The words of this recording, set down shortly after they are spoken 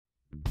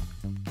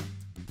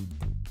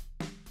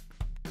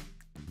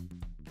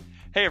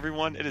Hey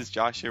everyone, it is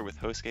Josh here with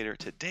HostGator.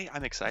 Today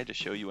I'm excited to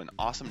show you an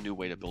awesome new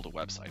way to build a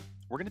website.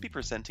 We're going to be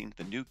presenting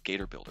the new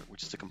Gator Builder,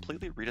 which is a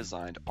completely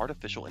redesigned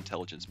artificial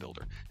intelligence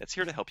builder that's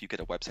here to help you get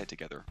a website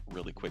together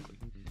really quickly.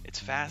 It's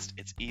fast,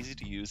 it's easy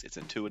to use, it's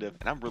intuitive,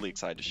 and I'm really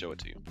excited to show it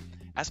to you.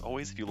 As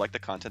always, if you like the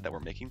content that we're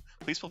making,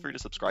 please feel free to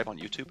subscribe on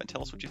YouTube and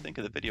tell us what you think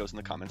of the videos in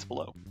the comments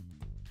below.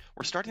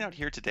 We're starting out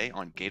here today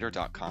on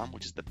Gator.com,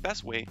 which is the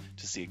best way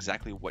to see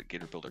exactly what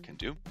Gator Builder can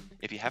do.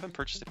 If you haven't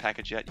purchased a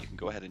package yet, you can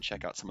go ahead and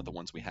check out some of the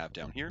ones we have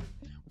down here.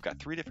 We've got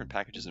 3 different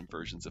packages and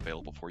versions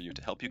available for you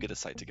to help you get a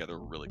site together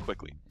really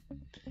quickly.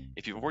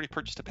 If you've already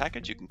purchased a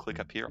package, you can click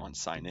up here on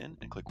Sign In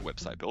and click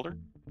Website Builder.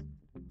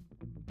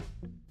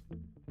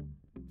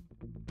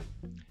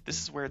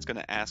 This is where it's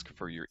going to ask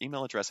for your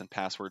email address and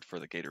password for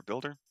the Gator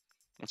Builder.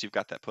 Once you've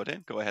got that put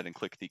in, go ahead and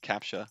click the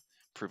CAPTCHA,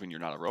 proving you're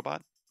not a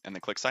robot, and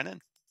then click Sign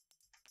In.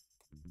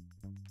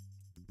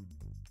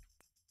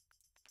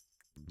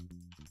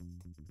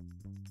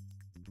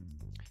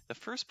 The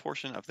first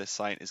portion of this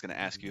site is going to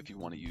ask you if you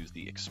want to use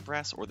the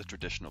Express or the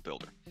traditional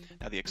builder.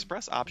 Now the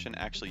Express option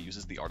actually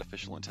uses the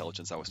artificial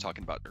intelligence I was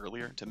talking about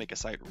earlier to make a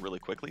site really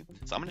quickly,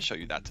 so I'm going to show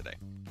you that today.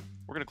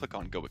 We're going to click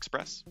on Go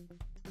Express.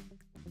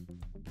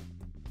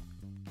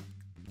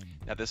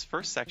 Now this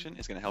first section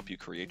is going to help you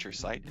create your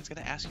site. It's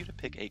going to ask you to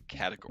pick a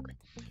category.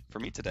 For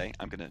me today,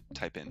 I'm going to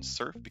type in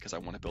surf because I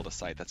want to build a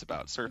site that's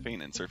about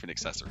surfing and surfing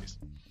accessories.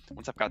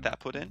 Once I've got that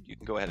put in, you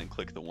can go ahead and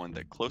click the one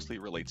that closely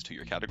relates to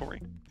your category.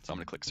 So I'm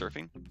going to click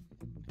surfing,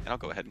 and I'll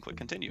go ahead and click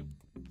continue.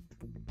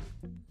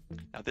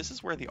 Now this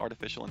is where the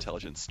artificial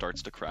intelligence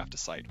starts to craft a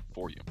site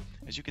for you.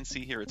 As you can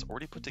see here, it's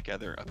already put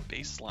together a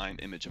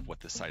baseline image of what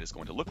this site is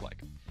going to look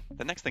like.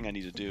 The next thing I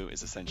need to do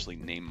is essentially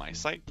name my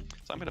site.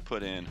 So I'm going to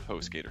put in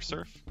HostGator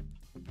Surf.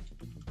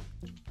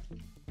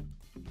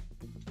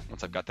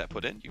 Once I've got that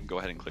put in, you can go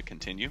ahead and click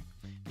continue.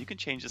 You can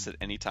change this at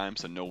any time,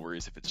 so no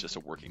worries if it's just a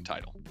working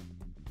title.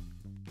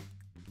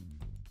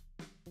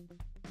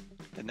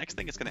 The next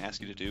thing it's going to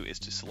ask you to do is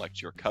to select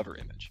your cover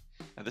image.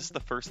 Now this is the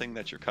first thing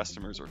that your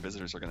customers or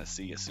visitors are going to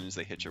see as soon as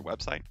they hit your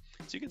website,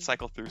 so you can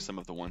cycle through some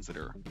of the ones that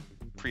are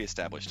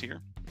pre-established here.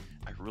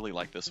 I really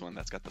like this one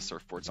that's got the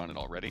surfboards on it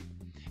already.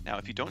 Now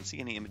if you don't see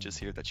any images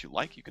here that you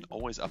like, you can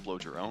always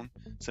upload your own.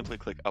 Simply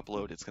click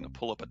upload, it's going to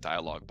pull up a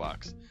dialog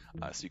box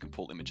so you can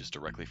pull images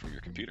directly from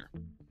your computer.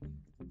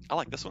 I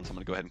like this one, so I'm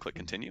going to go ahead and click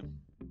continue.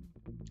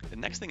 The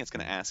next thing it's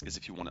going to ask is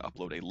if you want to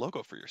upload a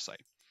logo for your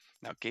site.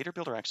 Now Gator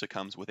Builder actually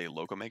comes with a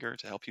logo maker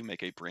to help you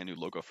make a brand new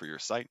logo for your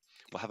site.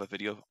 We'll have a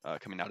video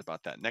coming out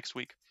about that next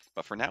week,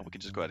 but for now we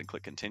can just go ahead and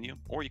click continue,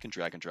 or you can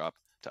drag and drop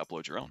to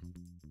upload your own.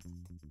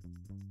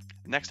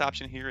 The next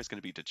option here is going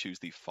to be to choose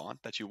the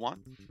font that you want.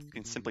 You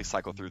can simply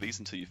cycle through these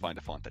until you find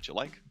a font that you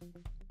like.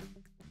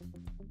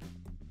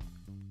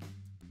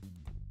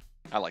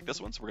 I like this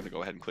one, so we're going to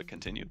go ahead and click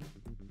continue.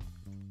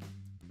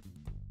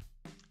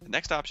 The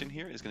next option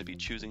here is going to be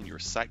choosing your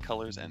site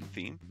colors and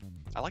theme.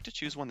 I like to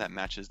choose one that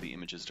matches the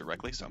images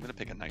directly, so I'm going to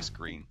pick a nice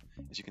green.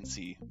 As you can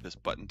see, this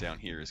button down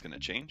here is going to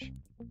change.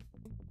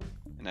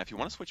 And now if you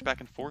want to switch back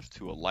and forth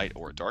to a light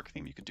or a dark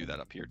theme, you can do that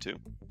up here too.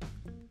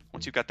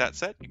 Once you've got that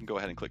set, you can go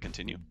ahead and click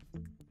continue.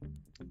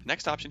 The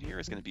next option here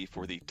is going to be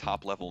for the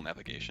top level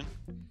navigation.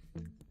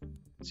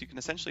 So you can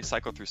essentially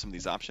cycle through some of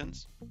these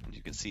options, and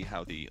you can see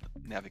how the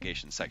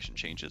navigation section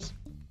changes.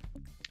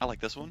 I like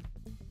this one.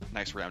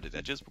 Nice rounded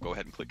edges. We'll go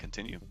ahead and click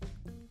continue.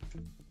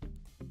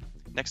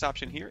 Next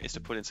option here is to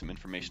put in some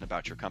information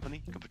about your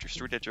company. You can put your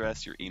street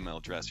address, your email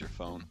address, your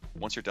phone.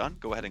 Once you're done,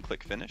 go ahead and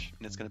click finish,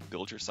 and it's going to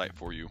build your site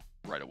for you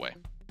right away.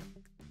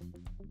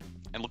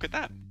 And look at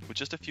that. With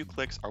just a few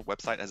clicks, our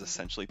website has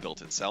essentially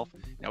built itself.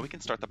 Now we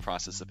can start the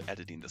process of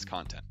editing this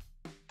content.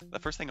 The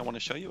first thing I want to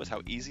show you is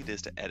how easy it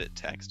is to edit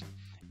text.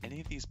 Any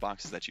of these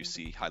boxes that you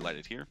see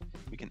highlighted here,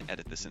 we can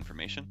edit this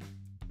information.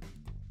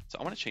 So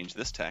I want to change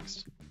this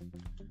text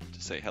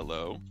to say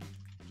hello,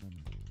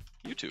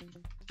 YouTube.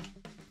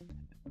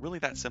 Really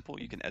that simple.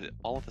 You can edit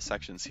all of the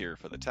sections here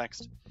for the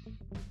text.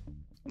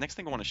 Next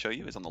thing I want to show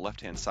you is on the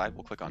left hand side,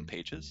 we'll click on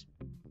pages.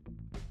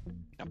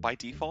 Now by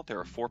default, there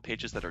are 4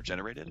 pages that are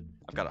generated.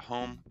 I've got a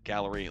home,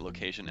 gallery,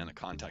 location, and a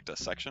contact us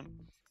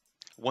section.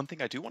 One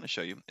thing I do want to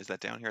show you is that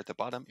down here at the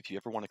bottom, if you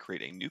ever want to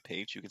create a new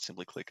page, you can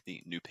simply click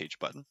the new page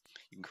button.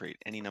 You can create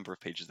any number of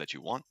pages that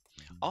you want.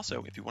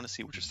 Also, if you want to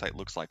see what your site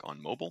looks like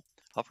on mobile,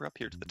 hover up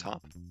here to the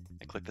top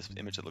and click this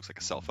image that looks like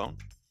a cell phone.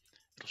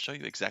 It'll show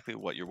you exactly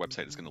what your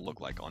website is going to look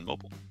like on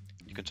mobile.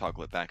 You can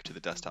toggle it back to the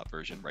desktop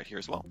version right here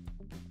as well.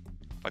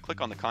 If I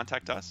click on the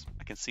Contact Us,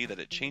 I can see that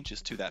it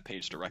changes to that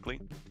page directly,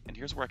 and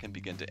here's where I can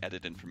begin to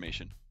edit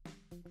information.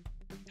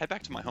 Head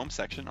back to my home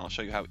section, and I'll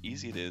show you how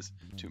easy it is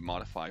to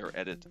modify or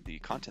edit the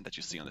content that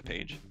you see on the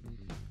page.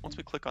 Once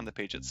we click on the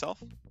page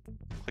itself,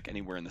 click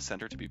anywhere in the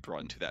center to be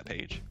brought into that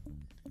page.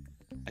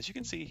 As you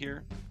can see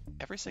here,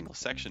 every single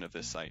section of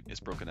this site is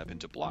broken up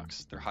into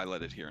blocks. They're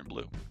highlighted here in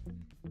blue.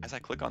 As I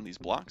click on these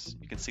blocks,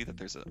 you can see that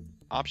there's an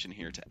option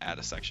here to add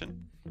a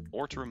section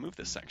or to remove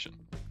this section.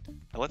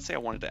 Now let's say I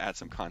wanted to add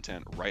some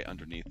content right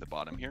underneath the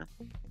bottom here.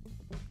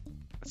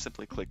 Let's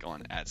simply click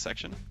on Add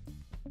Section.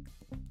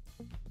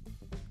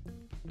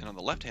 And on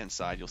the left-hand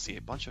side, you'll see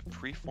a bunch of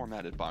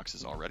pre-formatted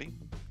boxes already.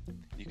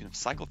 You can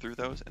cycle through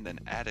those and then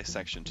add a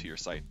section to your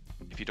site.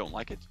 If you don't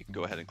like it, you can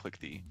go ahead and click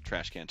the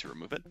trash can to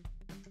remove it.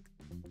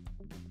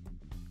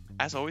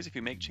 As always, if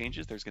you make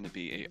changes, there's going to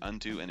be a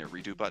undo and a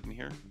redo button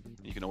here.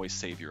 You can always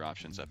save your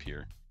options up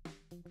here.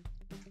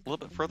 A little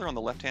bit further on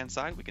the left-hand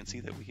side, we can see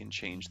that we can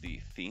change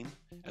the theme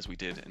as we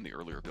did in the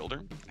earlier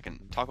builder. I can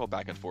toggle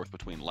back and forth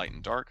between light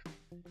and dark,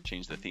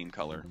 change the theme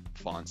color,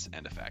 fonts,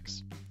 and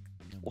effects.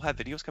 We'll have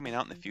videos coming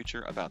out in the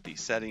future about the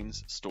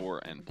settings,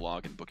 store, and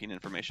blog and booking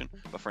information,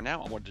 but for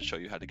now I wanted to show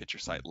you how to get your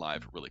site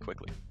live really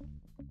quickly.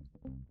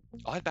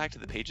 I'll head back to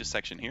the Pages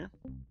section here.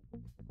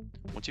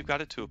 Once you've got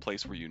it to a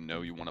place where you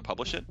know you want to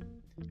publish it,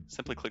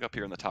 simply click up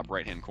here in the top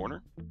right-hand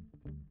corner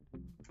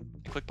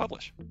and click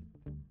Publish.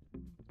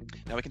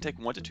 Now it can take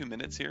 1 to 2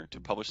 minutes here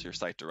to publish your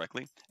site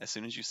directly. As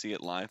soon as you see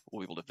it live,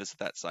 we'll be able to visit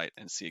that site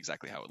and see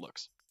exactly how it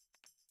looks.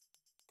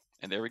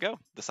 And there we go.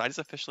 The site is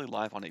officially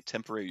live on a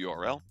temporary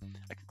URL.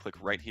 I can click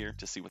right here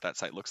to see what that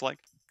site looks like.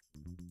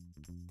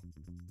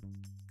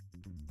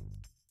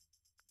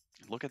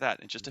 Look at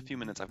that. In just a few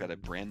minutes, I've got a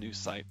brand new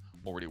site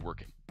already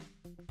working.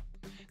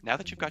 Now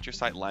that you've got your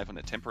site live on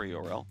a temporary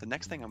URL, the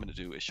next thing I'm going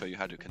to do is show you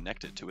how to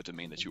connect it to a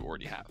domain that you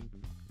already have.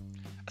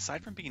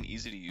 Aside from being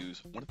easy to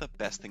use, one of the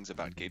best things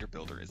about Gator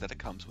Builder is that it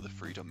comes with a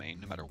free domain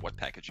no matter what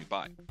package you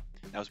buy.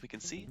 Now as we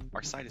can see,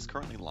 our site is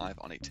currently live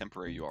on a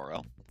temporary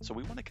URL, so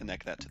we want to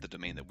connect that to the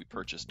domain that we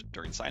purchased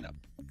during signup.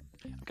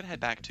 I'm going to head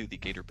back to the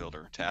Gator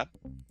Builder tab,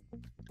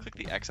 click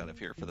the X out of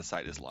here for the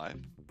site is live,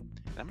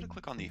 and I'm going to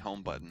click on the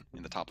Home button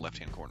in the top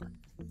left-hand corner.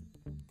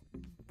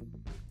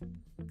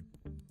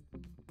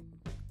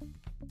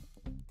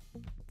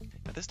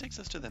 Now this takes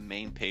us to the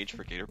main page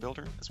for Gator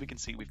Builder. As we can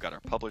see, we've got our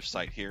published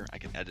site here. I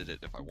can edit it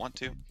if I want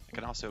to. I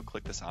can also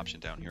click this option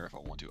down here if I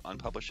want to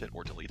unpublish it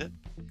or delete it.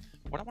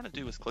 What I want to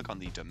do is click on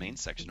the domain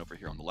section over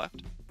here on the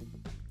left.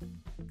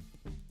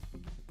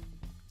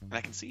 And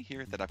I can see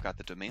here that I've got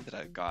the domain that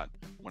I got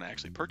when I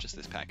actually purchased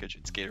this package.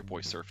 It's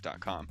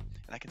gatorboysurf.com.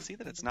 And I can see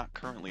that it's not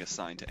currently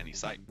assigned to any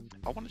site.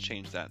 I want to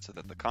change that so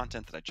that the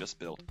content that I just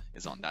built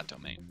is on that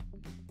domain.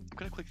 I'm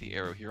going to click the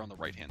arrow here on the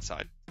right-hand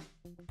side.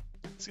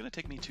 It's going to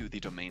take me to the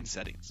domain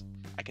settings.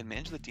 I can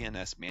manage the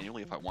DNS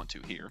manually if I want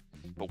to here,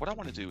 but what I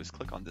want to do is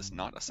click on this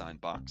not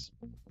assigned box,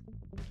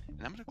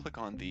 and I'm going to click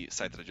on the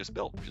site that I just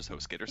built, which is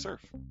HostGator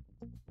Surf.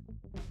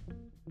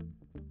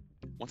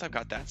 Once I've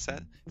got that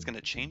set, it's going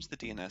to change the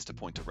DNS to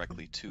point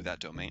directly to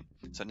that domain.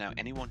 So now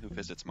anyone who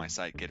visits my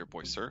site,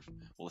 GatorBoySurf,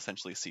 will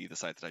essentially see the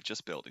site that I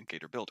just built in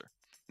Gator Builder.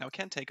 Now it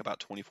can take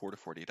about 24 to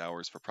 48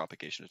 hours for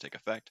propagation to take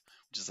effect,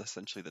 which is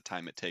essentially the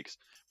time it takes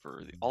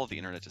for all of the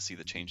internet to see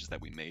the changes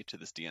that we made to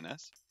this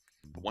DNS.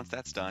 But once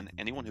that's done,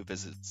 anyone who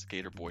visits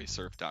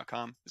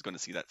gatorboysurf.com is going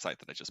to see that site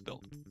that I just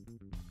built.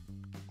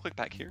 Click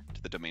back here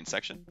to the domain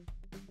section.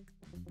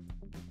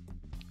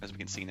 As we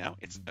can see now,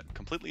 it's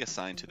completely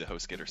assigned to the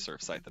HostGator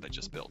Surf site that I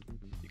just built.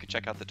 You can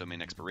check out the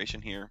domain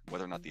expiration here,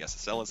 whether or not the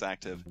SSL is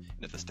active,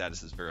 and if the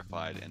status is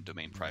verified and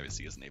domain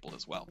privacy is enabled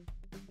as well.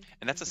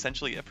 And that's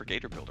essentially it for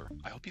Gator Builder.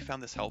 I hope you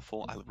found this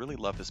helpful. I really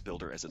love this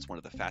builder as it's one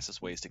of the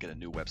fastest ways to get a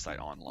new website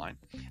online.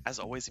 As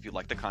always, if you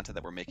like the content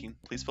that we're making,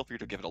 please feel free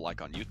to give it a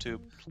like on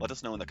YouTube. Let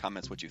us know in the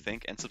comments what you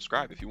think, and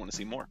subscribe if you want to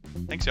see more.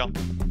 Thanks, y'all.